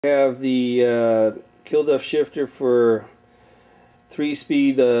We have the Kilduff shifter for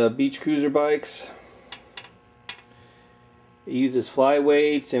 3-speed beach cruiser bikes. It uses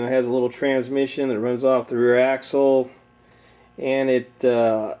flyweights and it has a little transmission that runs off the rear axle, and it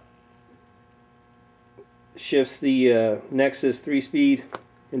shifts the Nexus 3-speed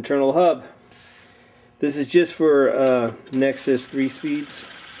internal hub. This is just for Nexus 3 speeds.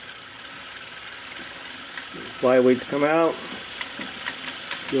 Flyweights come out.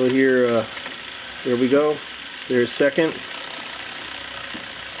 You'll hear, there we go, there's second,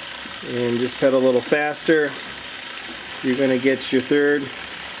 and just pedal a little faster, you're going to get your third.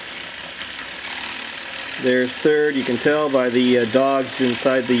 There's third. You can tell by the dogs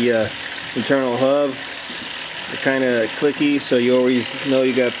inside the internal hub. They're kind of clicky, so you always know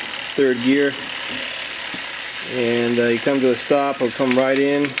you got third gear. And you come to a stop, it'll come right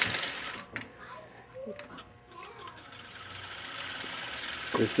in.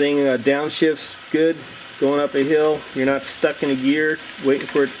 This thing downshifts good, going up a hill. You're not stuck in a gear waiting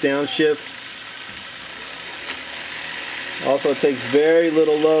for it to downshift. Also takes very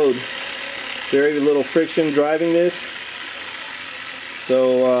little load, very little friction driving this.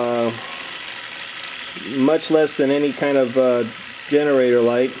 So much less than any kind of generator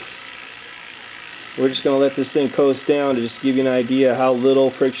light. We're just going to let this thing coast down to just give you an idea how little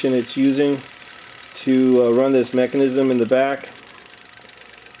friction it's using to run this mechanism in the back.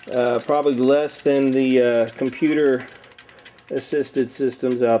 Probably less than the computer assisted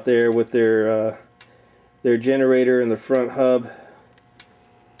systems out there with their generator in the front hub.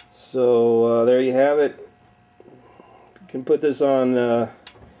 So there you have it. You can put this on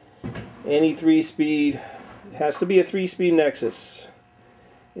any 3-speed. It has to be a 3-speed Nexus,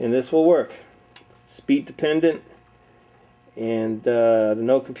 and this will work. Speed dependent, and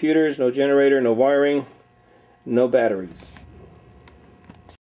no computers, no generator, no wiring, no batteries.